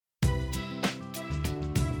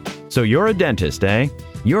So you're a dentist, eh?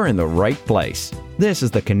 You're in the right place. This is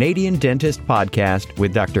the Canadian Dentist Podcast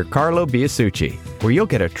with Dr. Carlo Biasucci, where you'll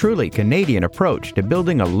get a truly Canadian approach to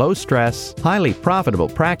building a low-stress, highly profitable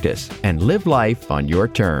practice and live life on your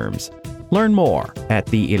terms. Learn more at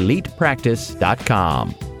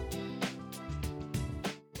theelitepractice.com.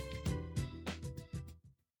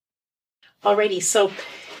 Alrighty, so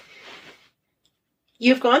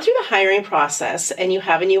you've gone through the hiring process and you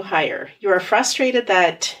have a new hire. You are frustrated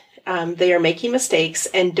that they are making mistakes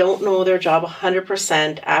and don't know their job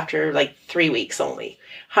 100% after like 3 weeks only.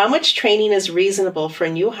 How much training is reasonable for a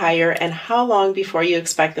new hire, and how long before you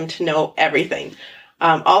expect them to know everything?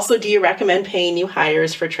 Also, do you recommend paying new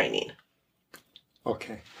hires for training?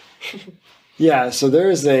 Okay. Yeah, so there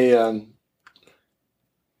is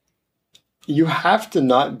you have to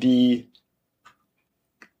not be,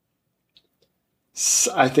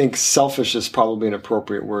 I think selfish is probably an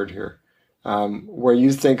appropriate word here. Where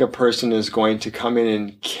you think a person is going to come in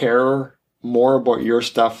and care more about your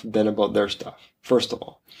stuff than about their stuff, first of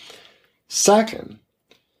all. Second,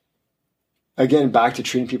 again, back to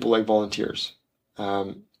treating people like volunteers.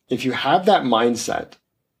 If you have that mindset,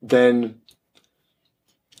 then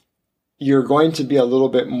you're going to be a little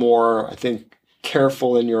bit more, I think,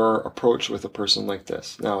 careful in your approach with a person like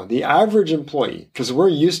this. Now, the average employee, because we're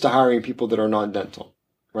used to hiring people that are non-dental,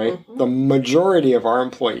 right? Mm-hmm. The majority of our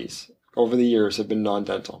employees over the years have been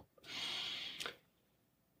non-dental.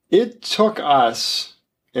 It took us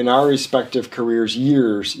in our respective careers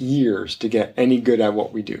years to get any good at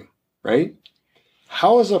what we do, right?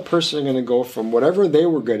 How is a person going to go from whatever they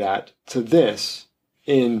were good at to this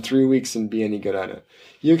in 3 weeks and be any good at it?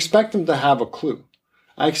 You expect them to have a clue.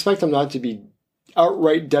 I expect them not to be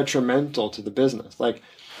outright detrimental to the business. Like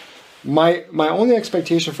my only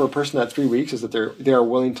expectation for a person at 3 weeks is that they are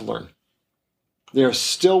willing to learn. They are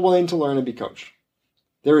still willing to learn and be coached.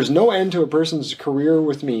 There is no end to a person's career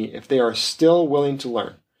with me if they are still willing to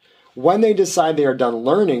learn. When they decide they are done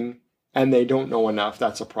learning and they don't know enough,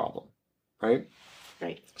 that's a problem, right?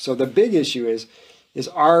 Right. So the big issue is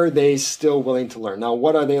are they still willing to learn? Now,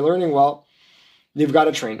 what are they learning? Well, you've got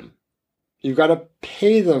to train them. You've got to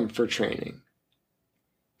pay them for training,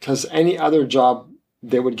 because any other job,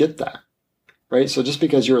 they would get that, right? So just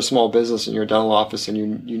because you're a small business and you're a dental office and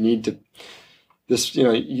you need to,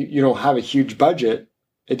 you don't have a huge budget,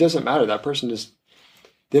 it doesn't matter. That person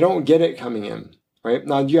they don't get it coming in, right?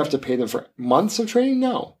 Now, do you have to pay them for months of training?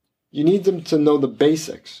 No. You need them to know the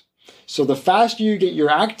basics. So the faster you get your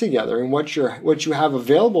act together and what you have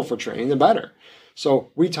available for training, the better.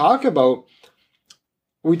 So we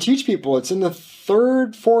teach people, it's in the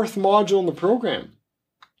third, fourth module in the program.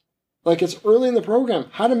 Like, it's early in the program,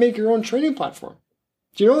 how to make your own training platform.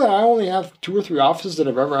 Do you know that I only have 2 or 3 offices that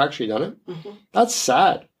have ever actually done it? Mm-hmm. That's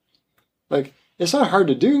sad. Like, it's not hard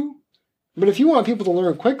to do, but if you want people to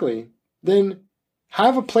learn quickly, then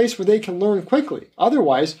have a place where they can learn quickly.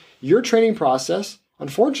 Otherwise, your training process,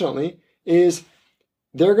 unfortunately, is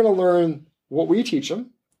they're going to learn what we teach them,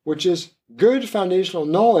 which is good foundational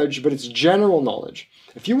knowledge, but it's general knowledge.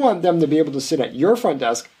 If you want them to be able to sit at your front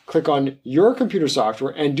desk, click on your computer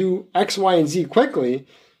software, and do X, Y, and Z quickly,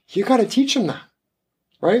 you got to teach them that,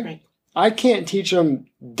 right? I can't teach them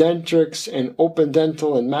Dentrix and Open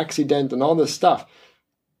Dental and MaxiDent and all this stuff.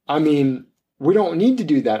 I mean, we don't need to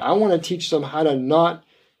do that. I want to teach them how to not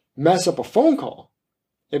mess up a phone call.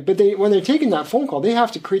 But when they're taking that phone call, they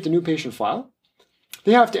have to create the new patient file.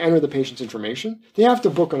 They have to enter the patient's information. They have to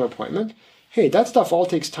book an appointment. Hey, that stuff all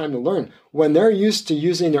takes time to learn. When they're used to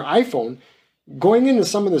using their iPhone, going into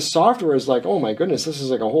some of the software is like, oh my goodness, this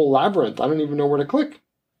is like a whole labyrinth. I don't even know where to click.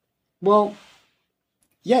 Well,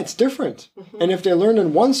 yeah, it's different. Mm-hmm. And if they learn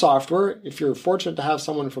in one software, if you're fortunate to have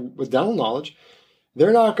someone with dental knowledge,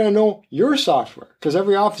 they're not going to know your software, because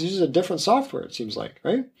every office uses a different software, it seems like,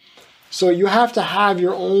 right? So you have to have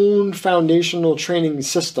your own foundational training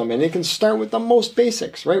system, and it can start with the most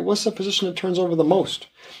basics, right? What's the position that turns over the most?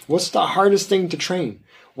 What's the hardest thing to train?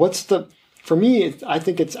 For me, I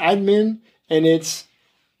think it's admin, and it's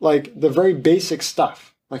like the very basic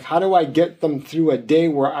stuff. Like, how do I get them through a day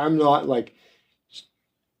where I'm not like,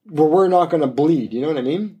 where we're not going to bleed? You know what I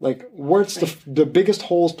mean? Like, what's the biggest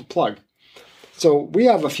holes to plug? So we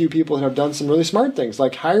have a few people that have done some really smart things,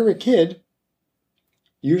 like hire a kid.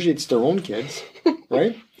 Usually it's their own kids,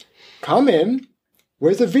 right? Come in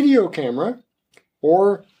with a video camera,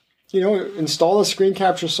 or, install a screen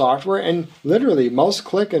capture software and literally mouse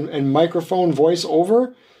click and microphone voice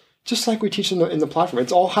over, just like we teach in the platform.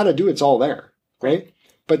 It's all how to do. It's all there, right?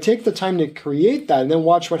 But take the time to create that and then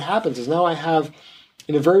watch what happens. Is now I have,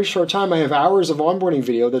 in a very short time, I have hours of onboarding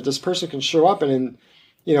video that this person can show up, and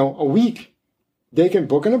in, a week, they can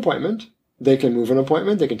book an appointment, they can move an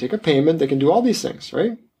appointment, they can take a payment, they can do all these things,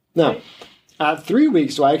 right? Now, at 3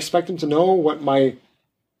 weeks, do I expect them to know what my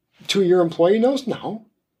 2-year employee knows? No.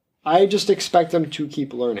 I just expect them to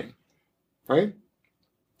keep learning, right?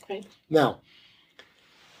 Right. Now,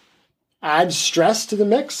 add stress to the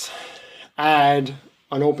mix, add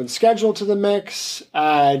an open schedule to the mix,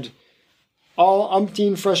 add all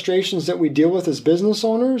umpteen frustrations that we deal with as business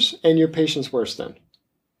owners, and your patient's worse then.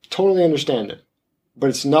 Totally understand it. But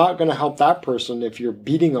it's not going to help that person if you're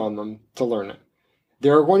beating on them to learn it.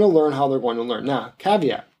 They're going to learn how they're going to learn. Now,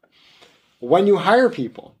 caveat. When you hire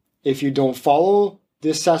people, if you don't follow the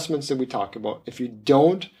assessments that we talk about, if you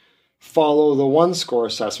don't follow the one-score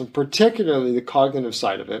assessment, particularly the cognitive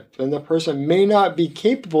side of it, then the person may not be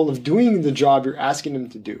capable of doing the job you're asking them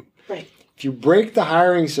to do. Right. If you break the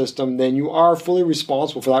hiring system, then you are fully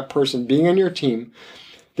responsible for that person being on your team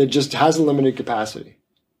that just has a limited capacity,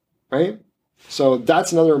 right? So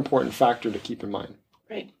that's another important factor to keep in mind.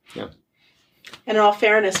 Right. Yeah. And in all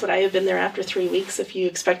fairness, would I have been there after 3 weeks if you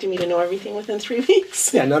expected me to know everything within 3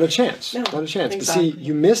 weeks? Yeah, not a chance. No, not a chance. exactly. But see,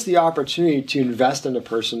 you miss the opportunity to invest in a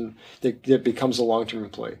person that becomes a long-term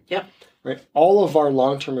employee. Yep. Right? All of our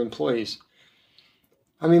long-term employees,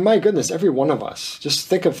 I mean, my goodness, every one of us, just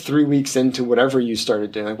think of 3 weeks into whatever you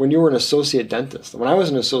started doing. Like when you were an associate dentist. When I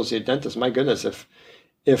was an associate dentist, my goodness,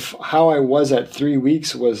 if how I was at 3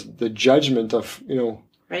 weeks was the judgment of,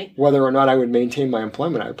 right. whether or not I would maintain my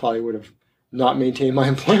employment, I probably would have not maintained my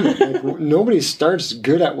employment. Like, nobody starts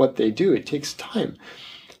good at what they do. It takes time.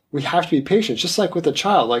 We have to be patient, just like with a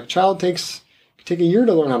child. Like child take a year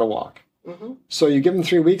to learn how to walk. Mm-hmm. So you give them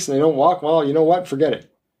 3 weeks and they don't walk, well, you know what? Forget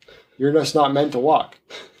it. You're just not meant to walk.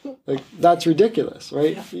 Like that's ridiculous,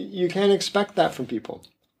 right? Yeah. You can't expect that from people.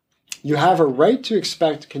 You have a right to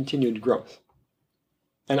expect continued growth.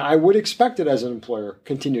 And I would expect it as an employer,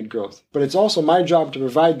 continued growth. But it's also my job to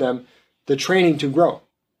provide them the training to grow,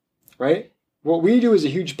 right? What we do is a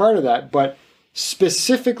huge part of that, but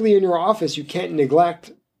specifically in your office, you can't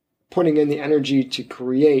neglect putting in the energy to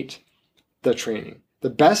create the training.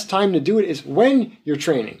 The best time to do it is when you're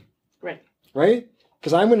training. Right. Right?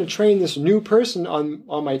 Because I'm going to train this new person on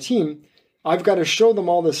my team. I've got to show them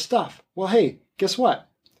all this stuff. Well, hey, guess what?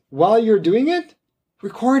 While you're doing it,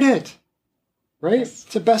 record it. Right? Yes.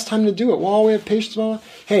 It's the best time to do it. While we have patients,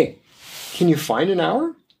 hey, can you find an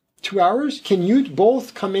hour? 2 hours? Can you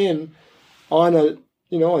both come in on a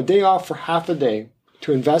day off for half a day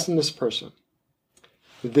to invest in this person?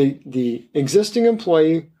 The existing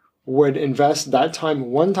employee would invest that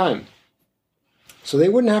time one time. So they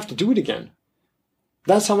wouldn't have to do it again.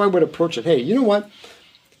 That's how I would approach it. Hey, you know what?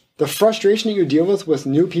 The frustration that you deal with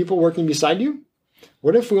new people working beside you,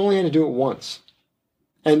 what if we only had to do it once?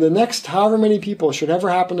 And the next however many people should ever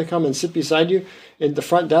happen to come and sit beside you in the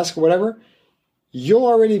front desk or whatever, you'll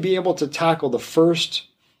already be able to tackle the first,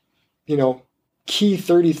 key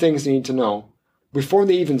 30 things they need to know before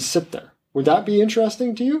they even sit there. Would that be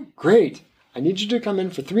interesting to you? Great. I need you to come in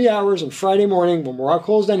for 3 hours on Friday morning when we're all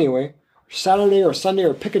closed anyway, or Saturday or Sunday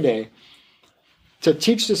or pick a day, to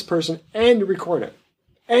teach this person and record it.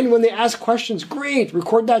 And when they ask questions, great,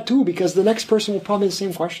 record that too, because the next person will probably have the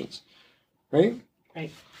same questions, right?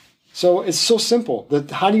 Right. So it's so simple.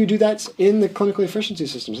 How do you do that? It's in the clinical efficiency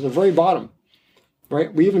systems at the very bottom,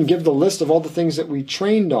 right? We even give the list of all the things that we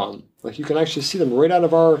trained on. Like you can actually see them right out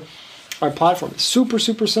of our platform. It's super,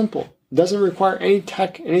 super simple. It doesn't require any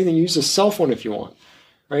tech, anything. You use a cell phone if you want,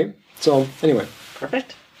 right? So anyway.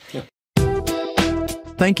 Perfect. Yeah.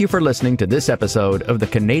 Thank you for listening to this episode of the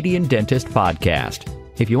Canadian Dentist Podcast.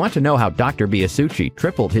 If you want to know how Dr. Biasucci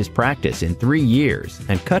tripled his practice in 3 years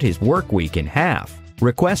and cut his work week in half,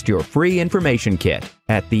 request your free information kit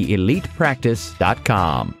at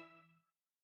theelitepractice.com.